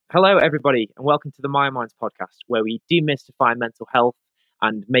Hello, everybody, and welcome to the My Minds podcast, where we demystify mental health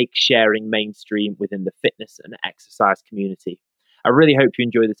and make sharing mainstream within the fitness and exercise community. I really hope you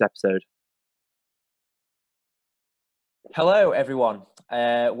enjoy this episode. Hello, everyone.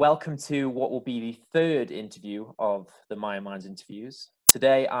 Welcome to what will be the third interview of the My Minds interviews.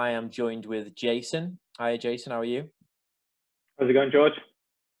 Today, I am joined with Jason. Hi, Jason. How are you? How's it going, George?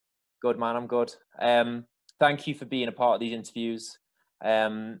 Good, man. I'm good. Thank you for being a part of these interviews.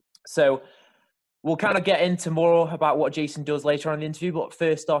 So we'll kind of get into more about what Jason does later on in the interview. But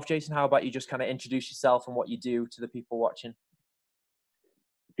first off, Jason, how about you just kind of introduce yourself and what you do to the people watching?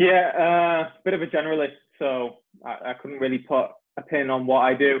 Yeah, bit of a generalist, so I couldn't really put a pin on what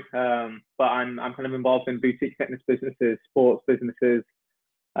I do. But I'm kind of involved in boutique fitness businesses, sports businesses.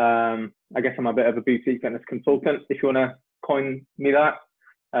 I guess I'm a bit of a boutique fitness consultant, if you want to coin me that.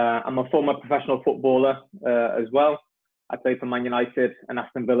 I'm a former professional footballer as well. I played for Man United and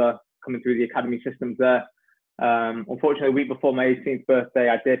Aston Villa, coming through the academy systems there. Unfortunately, a week before my 18th birthday,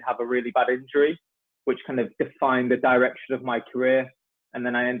 I did have a really bad injury, which kind of defined the direction of my career. And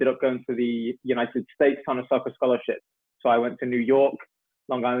then I ended up going to the United States on a soccer scholarship. So I went to New York,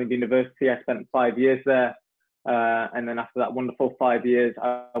 Long Island University. I spent 5 years there. And then after that wonderful 5 years,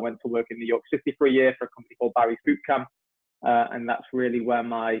 I went to work in New York City for a year for a company called Barry's Boot Camp. And that's really where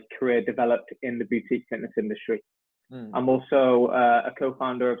my career developed in the boutique fitness industry. I'm also a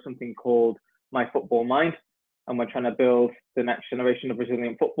co-founder of something called My Football Mind, and we're trying to build the next generation of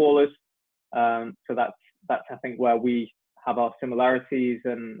resilient footballers. So that's I think where we have our similarities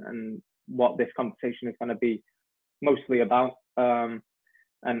and what this conversation is going to be mostly about. And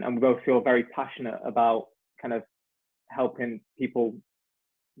we both feel very passionate about kind of helping people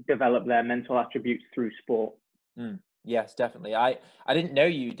develop their mental attributes through sport. Yes, definitely. I didn't know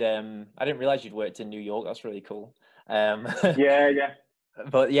you'd I didn't realize you'd worked in New York. That's really cool. Yeah.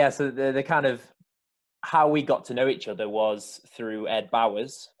 But yeah, so the kind of how we got to know each other was through Ed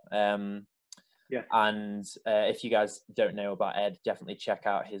Bowers. Yeah. And if you guys don't know about Ed, definitely check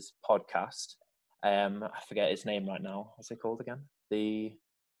out his podcast. I forget his name right now. What's it called again? The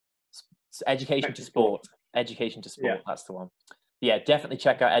Education to Sport. Education to Sport. Yeah. That's the one. Yeah, definitely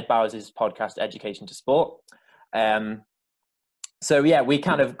check out Ed Bowers' podcast, Education to Sport. So yeah, we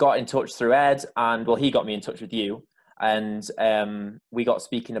kind of got in touch through Ed, and well, he got me in touch with you, and we got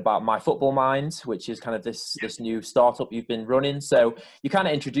speaking about My Football Mind, which is kind of this new startup you've been running. So you kind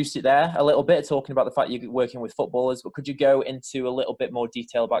of introduced it there a little bit, talking about the fact you're working with footballers. But could you go into a little bit more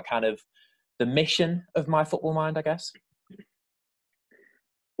detail about kind of the mission of My Football Mind, I guess?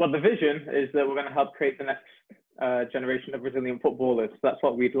 Well, the vision is that we're going to help create the next generation of resilient footballers. That's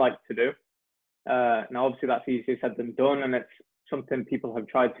what we'd like to do. Now, obviously, that's easier said than done, and it's something people have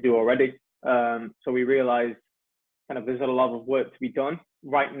tried to do already. So we realized kind of there's a lot of work to be done.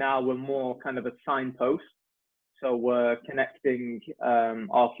 Right now, we're more kind of a signpost. So we're connecting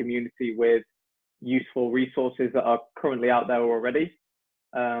our community with useful resources that are currently out there already.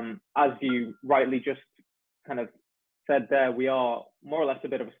 As you rightly just kind of said there, we are more or less a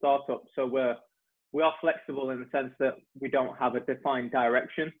bit of a startup. So we are flexible in the sense that we don't have a defined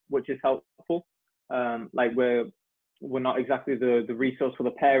direction, which is helpful. Like we're not exactly the resource for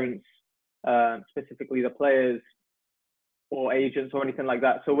the parents, specifically the players or agents or anything like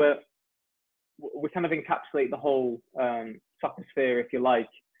that. So we kind of encapsulate the whole soccer sphere, if you like,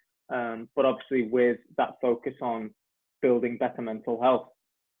 but obviously with that focus on building better mental health.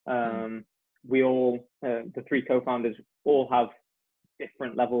 We all, the three co-founders, all have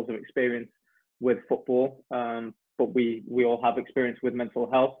different levels of experience with football, but we all have experience with mental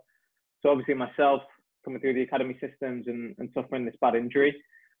health. So obviously myself, coming through the academy systems and suffering this bad injury,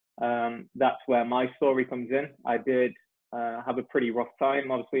 that's where my story comes in. I did have a pretty rough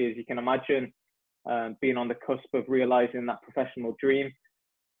time, obviously, as you can imagine, being on the cusp of realizing that professional dream,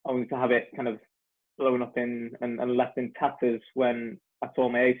 only to have it kind of blown up and left in tatters when I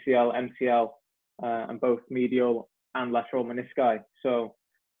tore my ACL, MCL, and both medial and lateral menisci. So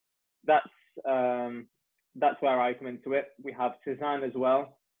that's where I come into it. We have Cezanne as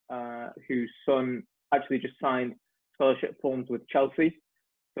well, whose son actually just signed scholarship forms with Chelsea.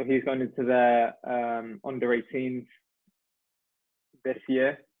 So he's going into their under 18s this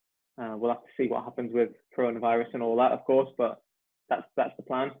year. We'll have to see what happens with coronavirus and all that, of course, but that's the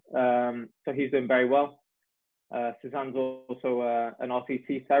plan. So he's doing very well. Cezanne's also an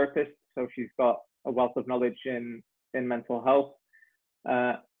RCT therapist, so she's got a wealth of knowledge in mental health.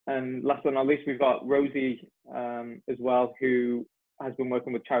 And last but not least, we've got Rosie as well, who has been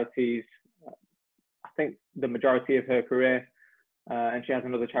working with charities, I think the majority of her career. And she has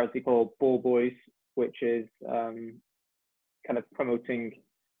another charity called Ball Boys, which is kind of promoting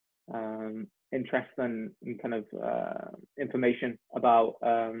interest and kind of information about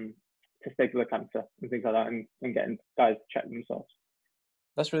testicular cancer and things like that, and getting guys to check themselves.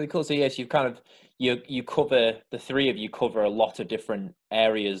 That's really cool. So yes, you kind of you cover, the three of you cover a lot of different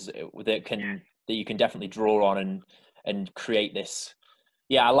areas that you can definitely draw on and create this.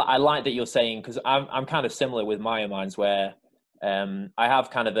 Yeah, I like that you're saying, because I'm kind of similar with my minds, where I have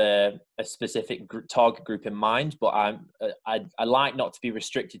kind of a specific target group in mind, but I like not to be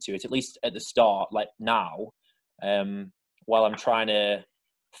restricted to it, at least at the start, like now, while I'm trying to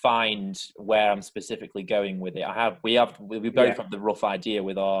find where I'm specifically going with it. We both have the rough idea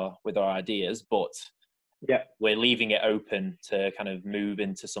with our ideas, but we're leaving it open to kind of move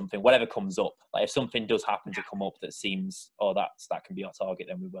into something, whatever comes up. Like if something does happen to come up that seems, that can be our target,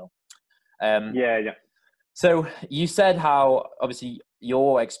 then we will. So you said how obviously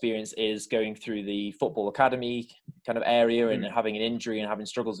your experience is going through the football academy kind of area and having an injury and having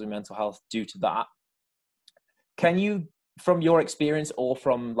struggles with mental health due to that. Can you, from your experience or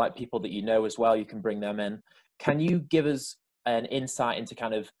from like people that you know as well, you can bring them in, can you give us an insight into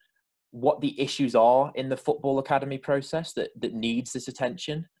kind of what the issues are in the football academy process that needs this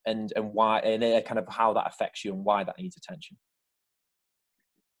attention, and why, and kind of how that affects you and why that needs attention?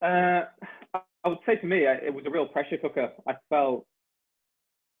 I would say, for me, it was a real pressure cooker. I felt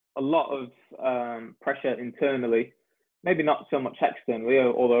a lot of pressure internally, maybe not so much externally,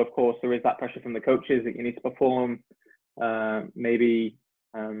 although of course there is that pressure from the coaches that you need to perform, maybe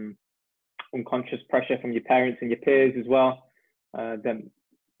unconscious pressure from your parents and your peers as well, then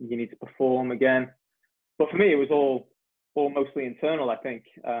you need to perform again. But for me, it was all mostly internal. I think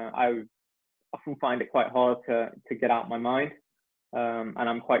I often find it quite hard to get out my mind, and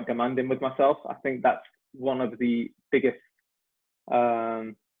I'm quite demanding with myself. I think that's one of the biggest,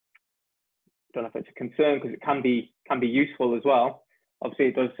 I don't know if it's a concern, because it can be useful as well. Obviously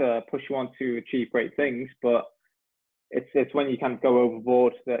it does push you on to achieve great things, but it's when you kind of go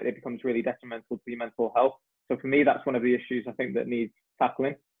overboard that it becomes really detrimental to your mental health. So for me, that's one of the issues I think that needs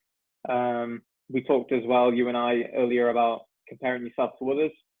tackling. We talked as well, you and I, earlier, about comparing yourself to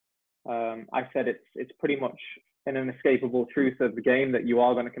others. I said it's pretty much an inescapable truth of the game that you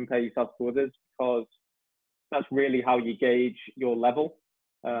are going to compare yourself to others, because that's really how you gauge your level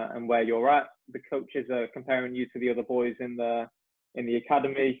and where you're at. The coaches are comparing you to the other boys in the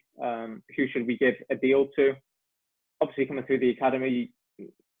academy. Who should we give a deal to? Obviously, coming through the academy,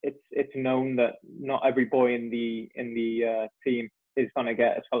 it's known that not every boy in the team is going to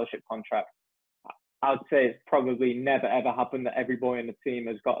get a scholarship contract. I'd say it's probably never ever happened that every boy in the team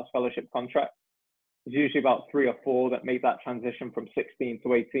has got a scholarship contract. There's usually about 3 or 4 that make that transition from 16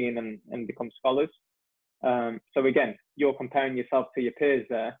 to 18 and become scholars. So again, you're comparing yourself to your peers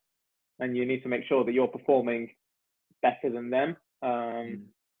there, and you need to make sure that you're performing better than them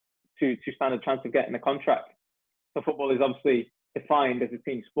to stand a chance of getting a contract. So football is obviously defined as a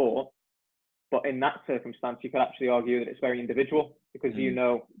team sport, but in that circumstance, you could actually argue that it's very individual, because you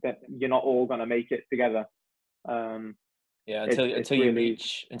know that you're not all going to make it together. Until you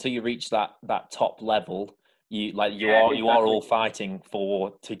reach that top level, you are all fighting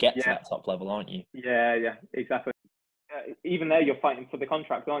to get to that top level, aren't you? Yeah, exactly. Even there, you're fighting for the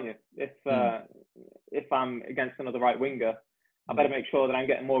contract, aren't you? If I'm against another right winger, I better make sure that I'm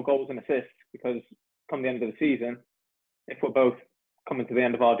getting more goals and assists, because come the end of the season, if we're both coming to the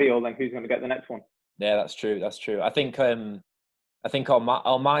end of our deal, then who's going to get the next one? Yeah, that's true. I think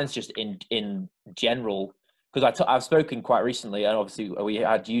our minds just in general, because I've spoken quite recently, and obviously we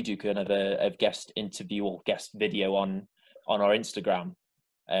had you do kind of a guest interview or guest video on our Instagram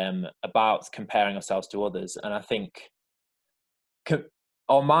about comparing ourselves to others, and I think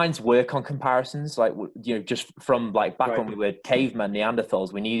our minds work on comparisons, like, you know, just from like back when we were cavemen,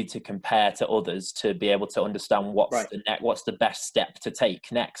 Neanderthals, we needed to compare to others to be able to understand what's the best step to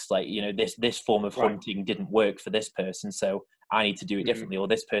take next. Like, you know, this form of hunting didn't work for this person, so I need to do it differently. Or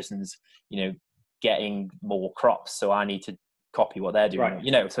this person's, you know, getting more crops, so I need to copy what they're doing.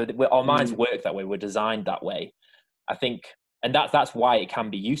 You know, so our minds work that way. We're designed that way, I think. And that's why it can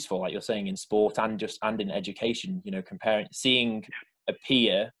be useful, like you're saying, in sport and in education, you know, seeing a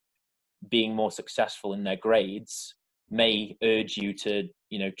peer being more successful in their grades may urge you to,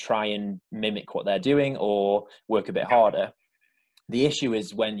 you know, try and mimic what they're doing or work a bit harder. The issue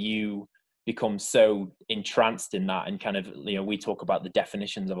is when you become so entranced in that, and kind of, you know, we talk about the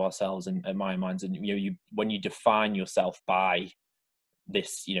definitions of ourselves in my minds, and, you know, when you define yourself by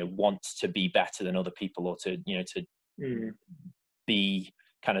this, you know, want to be better than other people, or to, you know, to be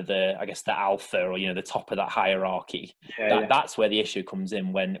kind of the alpha, or, you know, the top of that hierarchy. That's where the issue comes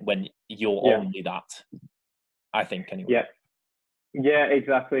in, when you're only that, I think, anyway. Yeah,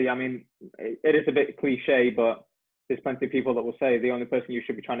 exactly. I mean, it is a bit cliche, but there's plenty of people that will say the only person you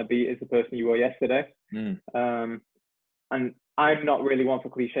should be trying to beat is the person you were yesterday. Mm. And I'm not really one for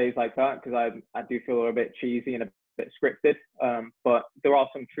cliches like that because I do feel they're a bit cheesy and a bit scripted. But there are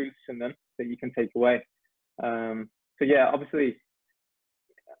some truths in them that you can take away. So yeah, obviously,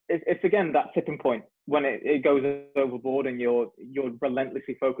 it's again that tipping point when it goes overboard and you're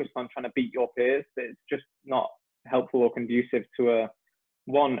relentlessly focused on trying to beat your peers. It's just not helpful or conducive to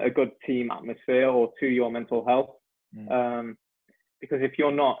a good team atmosphere, or two, your mental health. Because if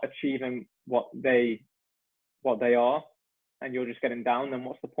you're not achieving what they are and you're just getting down, then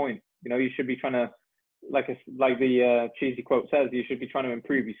what's the point? You know, you should be trying to, like the cheesy quote says, you should be trying to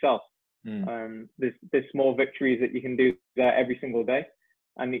improve yourself. There's small victories that you can do there every single day,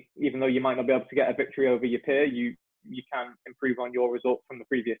 and even though you might not be able to get a victory over your peer, you can improve on your results from the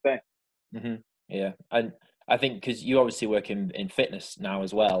previous day. Yeah, and I think because you obviously work in fitness now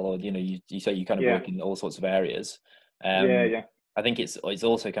as well, or you know, you say you kind of work in all sorts of areas. Yeah. I think it's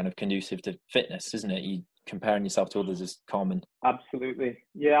also kind of conducive to fitness, isn't it? You comparing yourself to others is common. Absolutely.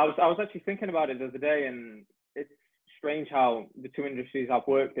 Yeah, I was actually thinking about it the other day, and it's strange how the two industries I've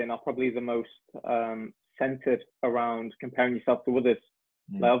worked in are probably the most centered around comparing yourself to others.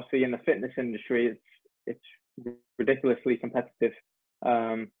 Like obviously in the fitness industry, it's ridiculously competitive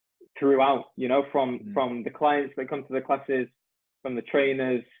throughout. You know, from the clients that come to the classes, from the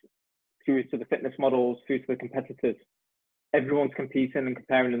trainers, through to the fitness models, through to the competitors. Everyone's competing and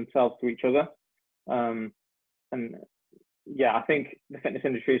comparing themselves to each other. And yeah, I think the fitness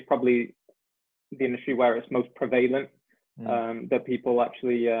industry is probably the industry where it's most prevalent, that people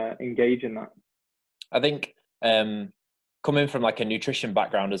actually engage in that. I think coming from like a nutrition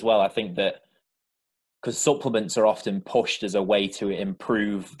background as well, I think that because supplements are often pushed as a way to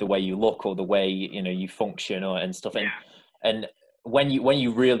improve the way you look or the way you function and stuff. And when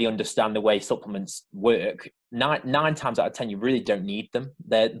you really understand the way supplements work, nine times out of 10 you really don't need them.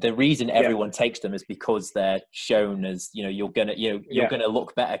 The reason everyone takes them is because they're shown as you're gonna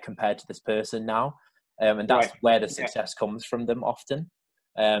look better compared to this person now, and that's where the success comes from them often.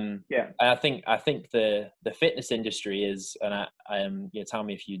 And I think the fitness industry is, and tell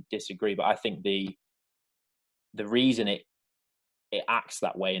me if you disagree, but I think the reason it acts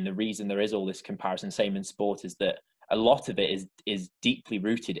that way, and the reason there is all this comparison, same in sport, is that a lot of it is deeply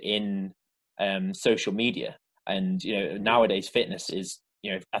rooted in social media. And nowadays fitness is,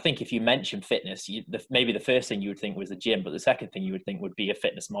 I think if you mention fitness, maybe the first thing you would think was the gym, but the second thing you would think would be a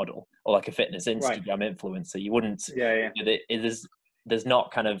fitness model or like a fitness Instagram influencer. You wouldn't. There's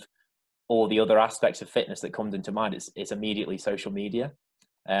not kind of all the other aspects of fitness that comes into mind. It's immediately social media.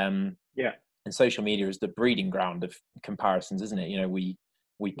 And social media is the breeding ground of comparisons, isn't it? We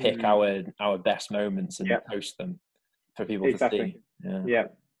pick our best moments and post them for people to see.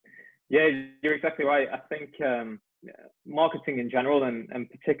 Yeah, you're exactly right. I think marketing in general, and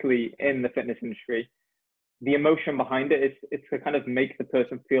particularly in the fitness industry, the emotion behind it is it's to kind of make the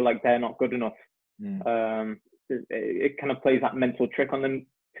person feel like they're not good enough. It kind of plays that mental trick on them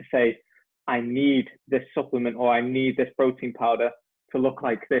to say, I need this supplement or I need this protein powder to look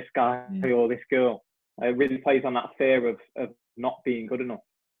like this guy or this girl. It really plays on that fear of not being good enough.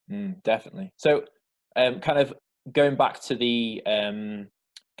 Definitely. So kind of going back to the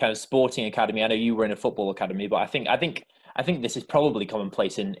kind of sporting academy, I know you were in a football academy, but I think this is probably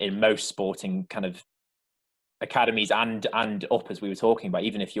commonplace in most sporting kind of academies and up, as we were talking about.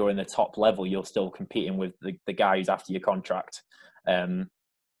 Even if you're in the top level, you're still competing with the guy who's after your contract.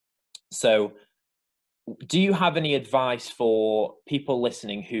 So do you have any advice for people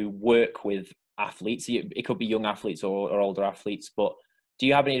listening who work with athletes? It could be young athletes or older athletes, but do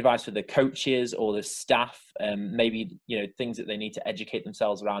you have any advice for the coaches or the staff? Maybe things that they need to educate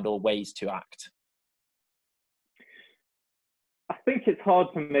themselves around, or ways to act. I think it's hard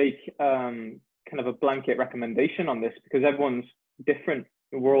to make kind of a blanket recommendation on this because everyone's different.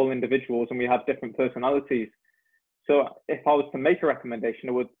 We're all individuals and we have different personalities. So if I was to make a recommendation,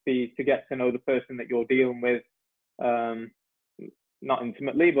 it would be to get to know the person that you're dealing with, not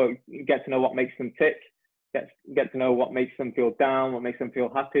intimately, but get to know what makes them tick, get to know what makes them feel down, what makes them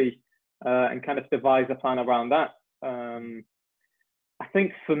feel happy, and kind of devise a plan around that. I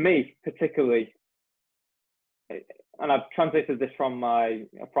think for me particularly, and I've translated this from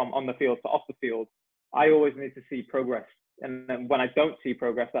on the field to off the field, I always need to see progress. And then when I don't see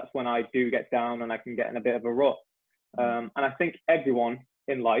progress, that's when I do get down and I can get in a bit of a rut. And I think everyone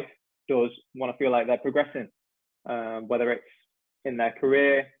in life does want to feel like they're progressing, whether it's in their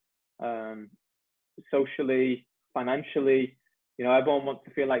career, socially, financially. Everyone wants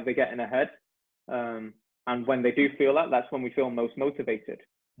to feel like they're getting ahead. And when they do feel that, that's when we feel most motivated.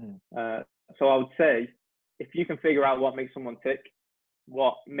 So I would say, if you can figure out what makes someone tick,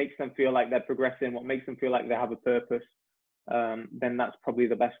 what makes them feel like they're progressing, what makes them feel like they have a purpose, then that's probably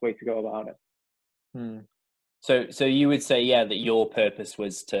the best way to go about it. So you would say, yeah, that your purpose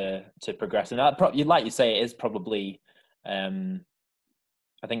was to progress, and that like you say, it is probably,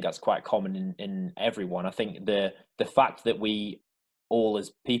 I think that's quite common in everyone. I think the fact that we all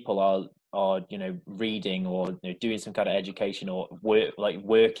as people are reading or doing some kind of education or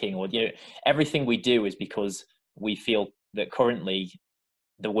working, or everything we do is because we feel that currently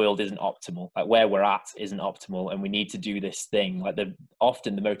the world isn't optimal, like where we're at isn't optimal, and we need to do this thing. Like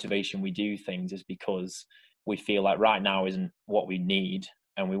often the motivation we do things is because we feel like right now isn't what we need,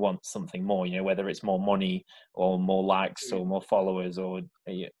 and we want something more. Whether it's more money or more likes or more followers, or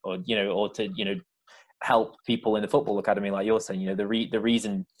to help people in the football academy, like you're saying. The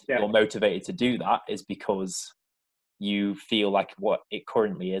reason you're motivated to do that is because you feel like what it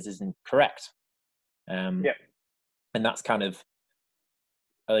currently isn't correct. And that's kind of,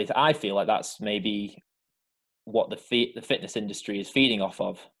 at least I feel like that's maybe what the fitness industry is feeding off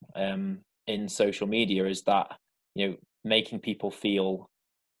of in social media, is that making people feel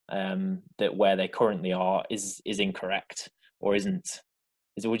that where they currently are is incorrect or isn't.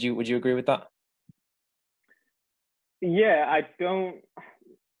 Would you agree with that? I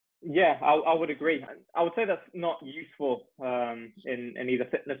would agree. I would say that's not useful in either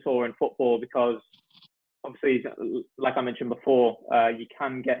fitness or in football, because obviously, like I mentioned before, you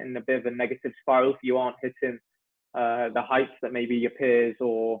can get in a bit of a negative spiral if you aren't hitting the heights that maybe your peers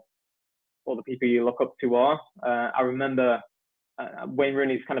or the people you look up to are. I remember Wayne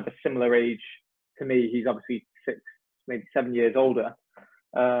Rooney's kind of a similar age to me. He's obviously 6, maybe 7 years older.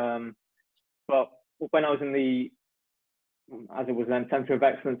 But when I was in the, as it was then, Centre of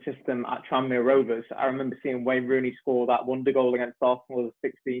Excellence system at Tranmere Rovers, I remember seeing Wayne Rooney score that wonder goal against Arsenal as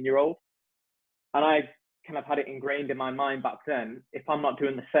a 16-year-old. And I kind of had it ingrained in my mind back then, if I'm not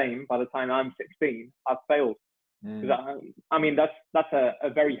doing the same by the time I'm 16, I've failed. I mean, that's a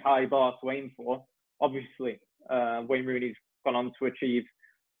very high bar to aim for. Obviously, Wayne Rooney's gone on to achieve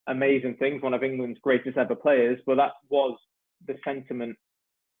amazing things, one of England's greatest ever players, but that was the sentiment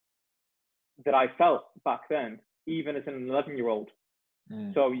that I felt back then, even as an 11-year-old.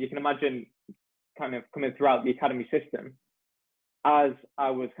 So you can imagine kind of coming throughout the academy system, as I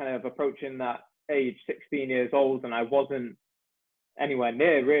was kind of approaching that age, 16 years old, and I wasn't anywhere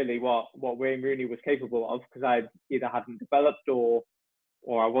near really what Wayne Rooney was capable of, because I either hadn't developed or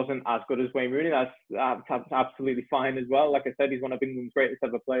I wasn't as good as Wayne Rooney. That's absolutely fine as well. Like I said, he's one of England's greatest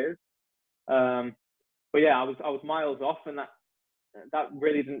ever players. But yeah, I was miles off, and that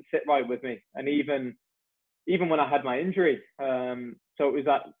really didn't sit right with me. And even when I had my injury, so it was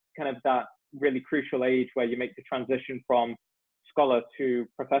that kind of that really crucial age where you make the transition from scholar to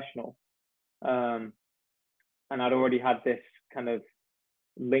professional. And I'd already had this kind of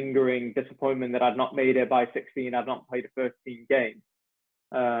lingering disappointment that I'd not made it by 16. I'd not played a first team game.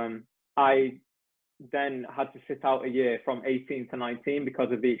 I then had to sit out a year from 18 to 19 because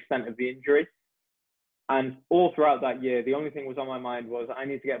of the extent of the injury. And all throughout that year, the only thing was on my mind was I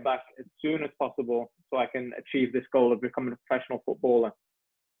need to get back as soon as possible so I can achieve this goal of becoming a professional footballer.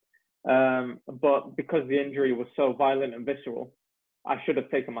 But because the injury was so violent and visceral, I should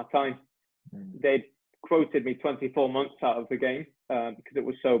have taken my time. They'd quoted me 24 months out of the game because it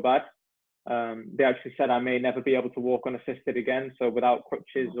was so bad. They actually said I may never be able to walk unassisted again, so without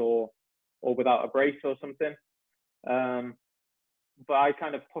crutches or without a brace or something. But I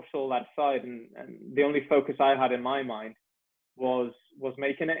kind of pushed all that aside, and the only focus I had in my mind was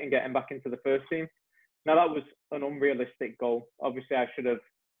making it and getting back into the first team. Now, that was an unrealistic goal. Obviously, I should have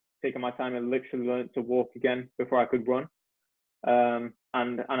taken my time and literally learned to walk again before I could run.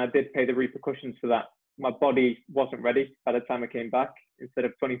 And I did pay the repercussions for that. My body wasn't ready by the time I came back. Instead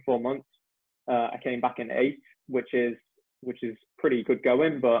of 24 months, I came back in 8, which is pretty good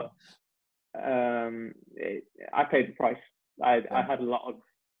going, but I paid the price. I had a lot of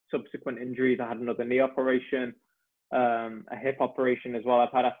subsequent injuries. I had another knee operation, a hip operation as well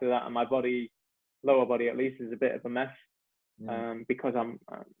I've had after that, and my body, lower body at least, is a bit of a mess. Because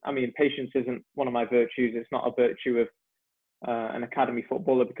patience isn't one of my virtues. It's not a virtue of an academy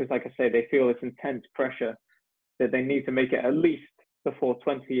footballer, because like I say, they feel this intense pressure that they need to make it at least before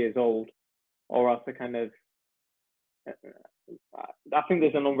 20 years old, or else they kind of, I think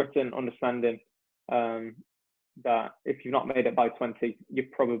there's an unwritten understanding that if you've not made it by 20, you're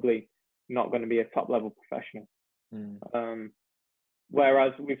probably not going to be a top level professional.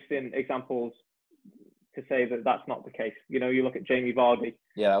 Whereas we've seen examples to say that that's not the case. You know, you look at Jamie Vardy.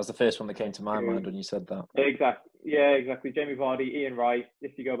 Yeah, that was the first one that came to my mind when you said that. Exactly. Yeah, exactly. Jamie Vardy, Ian Wright.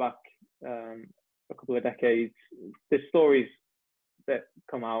 If you go back a couple of decades, there's stories that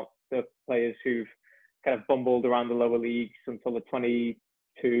come out, the players who've kind of bumbled around the lower leagues until the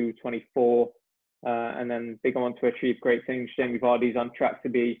 22, 24, and then they go on to achieve great things. Jamie Vardy's on track to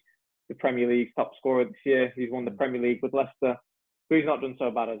be the Premier League's top scorer this year. He's won the Premier League with Leicester, so he's not done so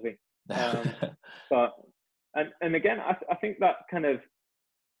bad, has he? But and again, I think that kind of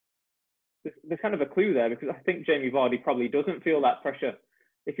there's kind of a clue there, because I think Jamie Vardy probably doesn't feel that pressure.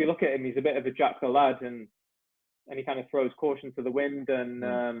 If you look at him, he's a bit of a Jack the lad, and he kind of throws caution to the wind,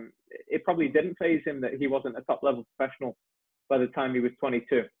 and it probably didn't faze him that he wasn't a top level professional by the time he was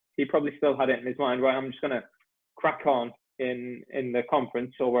 22. He probably still had it in his mind, right, I'm just going to crack on in the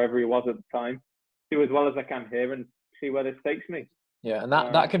conference or wherever he was at the time, do as well as I can here and see where this takes me. Yeah, and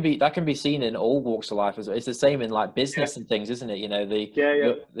that can be seen in all walks of life. It's the same in like business and things, isn't it? You know,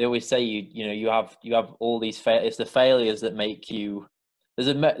 they always say you have all these it's the failures that make you.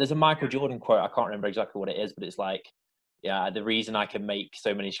 There's a Michael Jordan quote. I can't remember exactly what it is, but it's like, yeah, the reason I can make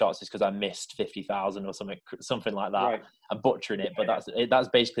so many shots is because I missed 50,000 or something like that. Right. I'm butchering it, but that's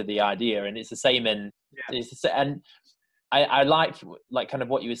basically the idea, and it's the same in. And I like kind of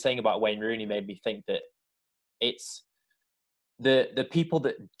what you were saying about Wayne Rooney made me think that it's. The people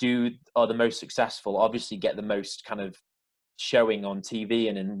that are the most successful obviously get the most kind of showing on TV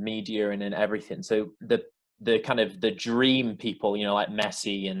and in media and in everything. So the kind of the dream people, you know, like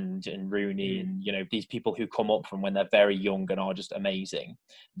Messi and Rooney and, you know, these people who come up from when they're very young and are just amazing,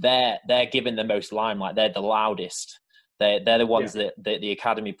 they're given the most limelight. They're the loudest. They're the ones that the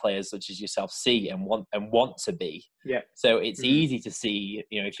academy players such as yourself see and want to be. Yeah. So it's easy to see,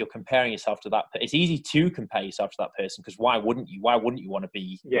 you know, if you're comparing yourself to that, it's easy to compare yourself to that person, because why wouldn't you? Why wouldn't you want to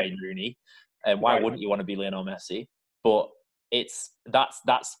be Wayne Rooney? And why wouldn't you want to be Lionel Messi? But that's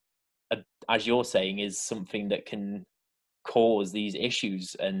as you're saying, is something that can cause these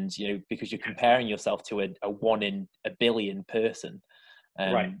issues, and you know, because you're comparing yourself to a 1 in a billion person,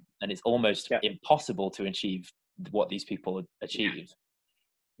 and it's almost impossible to achieve what these people achieved.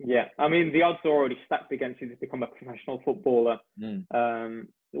 Yeah, I mean, the odds are already stacked against you to become a professional footballer,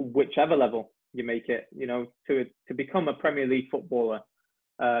 whichever level you make it. You know, to become a Premier League footballer,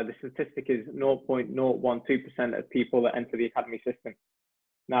 the statistic is 0.012% of people that enter the academy system.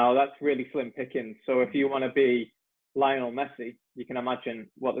 Now, that's really slim pickings. So if you want to be Lionel Messi, you can imagine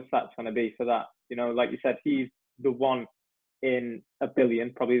what the stats going to be for that. You know, like you said, he's the 1 in a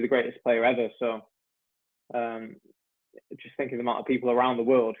billion, probably the greatest player ever. So just think of the amount of people around the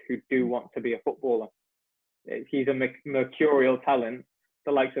world who do want to be a footballer. He's a mercurial talent,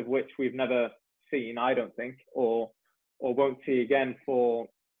 the likes of which we've never seen, I don't think, or won't see again for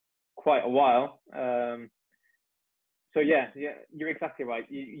quite a while. So yeah, you're exactly right.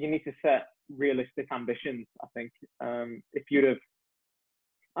 You need to set realistic ambitions, I think. If you'd have,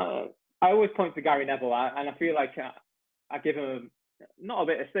 I always point to Gary Neville, and I feel like I give him not a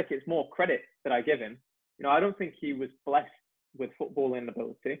bit of stick, it's more credit that I give him. You know, I don't think he was blessed with footballing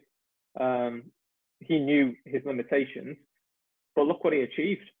ability. He knew his limitations, but look what he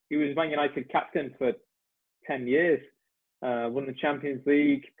achieved. He was Man United captain for 10 years, won the Champions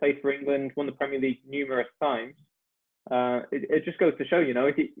League, played for England, won the Premier League numerous times. It just goes to show, you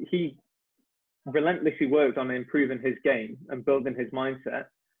know, he relentlessly worked on improving his game and building his mindset,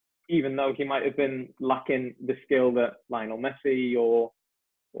 even though he might have been lacking the skill that Lionel Messi or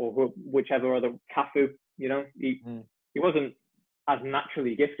whichever other Cafu, you know, he wasn't as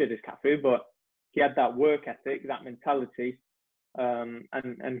naturally gifted as Cafu, but he had that work ethic, that mentality,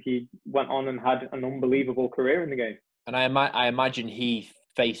 and he went on and had an unbelievable career in the game. And I imagine he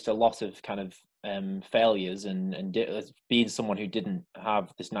faced a lot of kind of failures and being someone who didn't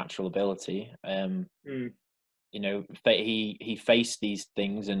have this natural ability. You know, he faced these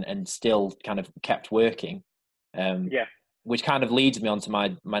things and still kind of kept working. Which kind of leads me on to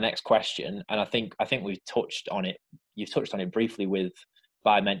my next question, and I think we've touched on it. You've touched on it briefly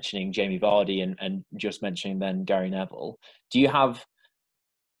by mentioning Jamie Vardy and just mentioning then Gary Neville. Do you have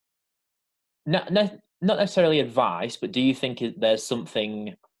not necessarily advice, but do you think there's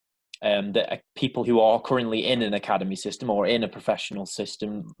something that people who are currently in an academy system or in a professional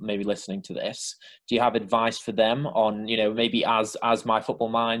system, maybe listening to this, do you have advice for them on, you know, maybe as My Football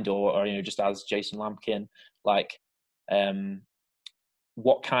Mind or you know, just as Jason Lampkin, like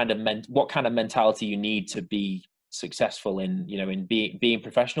what kind of mentality you need to be successful in, you know, in being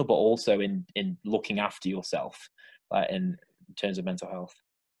professional, but also in looking after yourself, like in terms of mental health?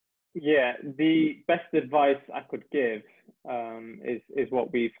 Yeah, the best advice I could give is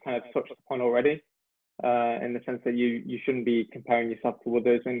what we've kind of touched upon already. in the sense that you shouldn't be comparing yourself to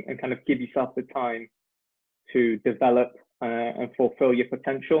others, and kind of give yourself the time to develop and fulfill your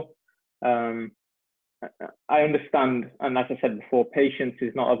potential. I understand, and as I said before, patience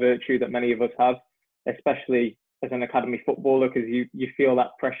is not a virtue that many of us have, especially as an academy footballer, because you feel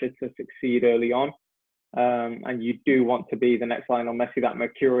that pressure to succeed early on. And you do want to be the next Lionel Messi, that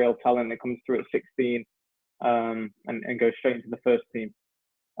mercurial talent that comes through at 16 and goes straight into the first team.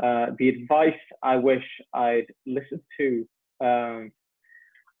 The advice I wish I'd listened to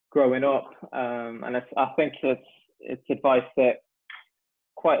growing up, and I think it's advice that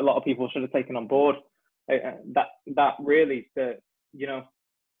quite a lot of people should have taken on board. That really, that you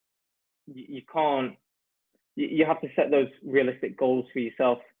can't. You have to set those realistic goals for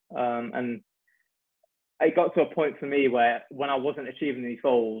yourself, and it got to a point for me where when I wasn't achieving these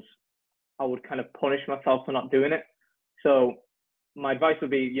goals, I would kind of punish myself for not doing it. So my advice would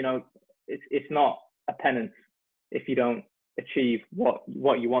be, it's not a penance if you don't achieve what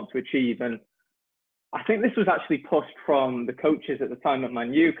you want to achieve. And I think this was actually pushed from the coaches at the time at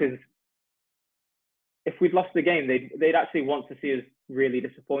Man U, because if we'd lost the game, they'd actually want to see us really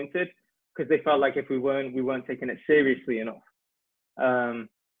disappointed, because they felt like if we weren't taking it seriously enough.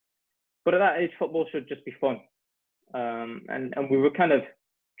 But at that age, football should just be fun. And we were kind of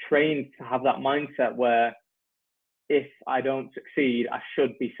trained to have that mindset where if I don't succeed, I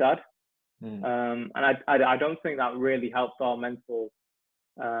should be sad. And I don't think that really helps our mental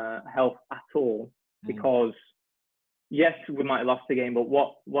health at all, because yes, we might have lost the game, but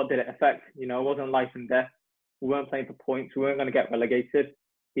what did it affect? It wasn't life and death. We weren't playing for points. We weren't going to get relegated.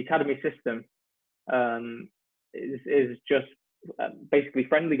 The academy system is just basically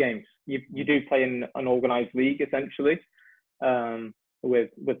friendly games. You do play in an organised league essentially,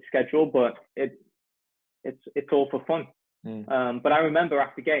 with schedule, but it's all for fun. But I remember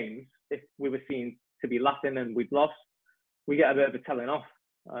after games, if we were seen to be laughing and we'd lost, we get a bit of a telling off,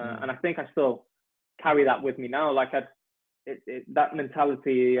 and I think I still carry that with me now. Like that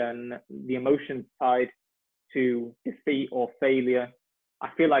mentality and the emotions tied to defeat or failure, I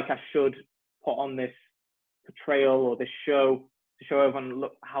feel like I should put on this portrayal or this show to show everyone,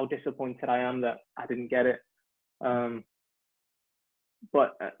 look how disappointed I am that I didn't get it.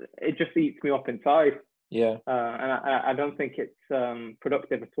 But it just eats me up inside. Yeah. And I don't think it's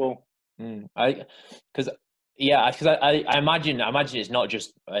productive at all. I imagine it's not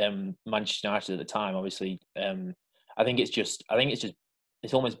just Manchester United at the time. Obviously, I think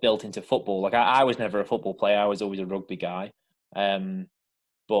it's almost built into football. Like I was never a football player. I was always a rugby guy.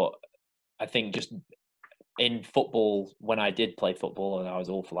 But I think just in football, when I did play football and I was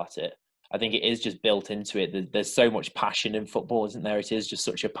awful at it, I think it is just built into it. There's so much passion in football, isn't there? It is just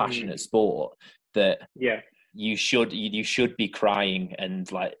such a passionate sport that you should be crying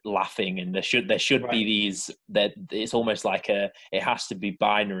and like laughing, and there should be these, that it's almost like it has to be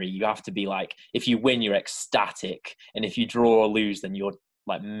binary. You have to be like, if you win, you're ecstatic, and if you draw or lose, then you're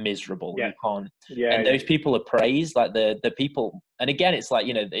like miserable. You can't. And those people are praised, like the people. And again, it's like,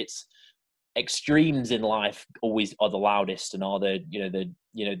 it's extremes in life always are the loudest, and are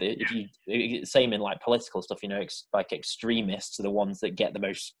if you same in like political stuff, like extremists are the ones that get the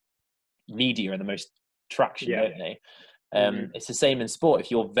most media and the most traction, don't they? It's the same in sport. If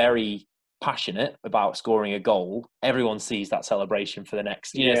you're very passionate about scoring a goal, everyone sees that celebration for the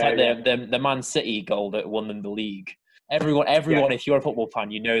next. It's like the Man City goal that won them the league. Everyone, if you're a football fan,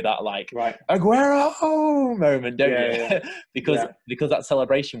 that like Aguero moment, don't you? Because that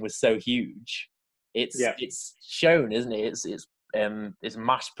celebration was so huge. It's shown, isn't it? It's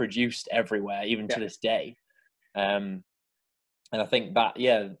mass produced everywhere, even to this day. And I think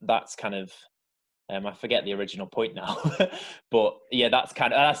that's kind of. I forget the original point now, but that's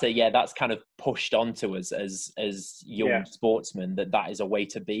kind of pushed onto us as young sportsmen, that is a way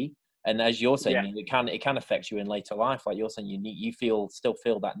to be. And as you're saying, it can affect you in later life. Like you're saying, you still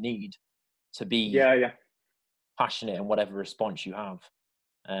feel that need to be passionate in whatever response you have.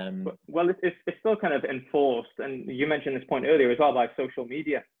 Well, it's still kind of enforced, and you mentioned this point earlier as well, by social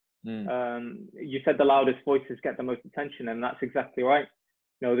media. You said the loudest voices get the most attention, and that's exactly right.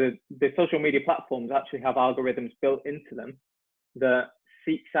 The social media platforms actually have algorithms built into them that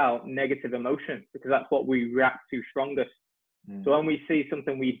seeks out negative emotion, because that's what we react to strongest. So when we see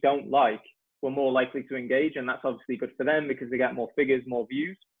something we don't like, we're more likely to engage, and that's obviously good for them because they get more figures, more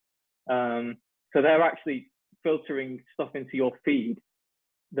views. So they're actually filtering stuff into your feed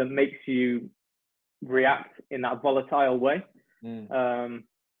that makes you react in that volatile way.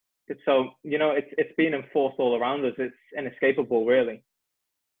 So, it's being enforced all around us. It's inescapable, really.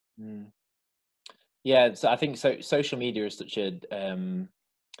 Yeah, so I think social media is such a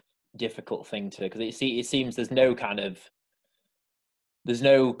difficult thing to, because it seems there's no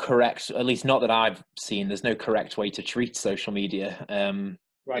correct, at least not that I've seen, there's no correct way to treat social media.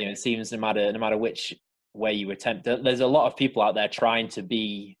 Right. You know, it seems no matter which way you attempt, there's a lot of people out there trying to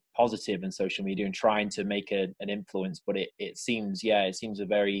be positive in social media and trying to make an influence, but it seems a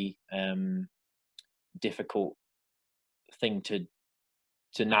very difficult thing to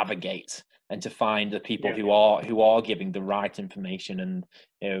navigate, and to find the people who are giving the right information. And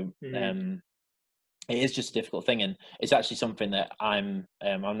it is just a difficult thing, and it's actually something that I'm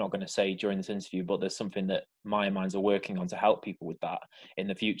not going to say during this interview, but there's something that my minds are working on to help people with that in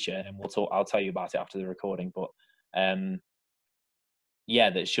the future, and I'll tell you about it after the recording. But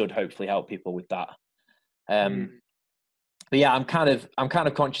that should hopefully help people with that. But yeah, I'm kind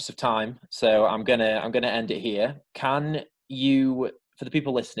of conscious of time, so I'm gonna end it here. Can you, for the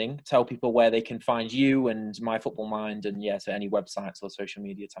people listening, tell people where they can find you and My Football Mind, and so any websites or social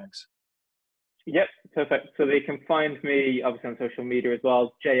media tags? Yep, perfect. So they can find me obviously on social media as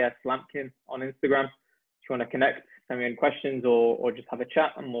well, JS Lampkin on Instagram. If you want to connect, send me any questions or just have a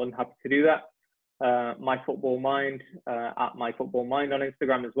chat, I'm more than happy to do that. My Football Mind, at My Football Mind on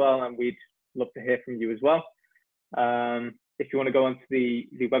Instagram as well, and we'd love to hear from you as well. If you want to go onto the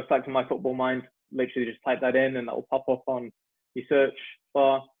website for My Football Mind, literally just type that in and that will pop up on your search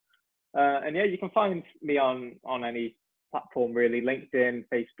bar. And you can find me on any platform really, LinkedIn,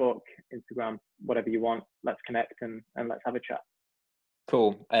 Facebook, Instagram, whatever you want. Let's connect and let's have a chat.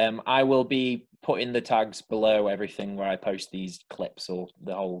 Cool. I will be putting the tags below everything where I post these clips or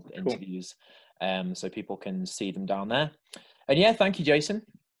the whole interviews, so people can see them down there. And thank you, Jason.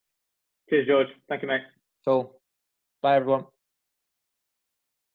 Cheers, George. Thank you, mate. Cool. Bye, everyone.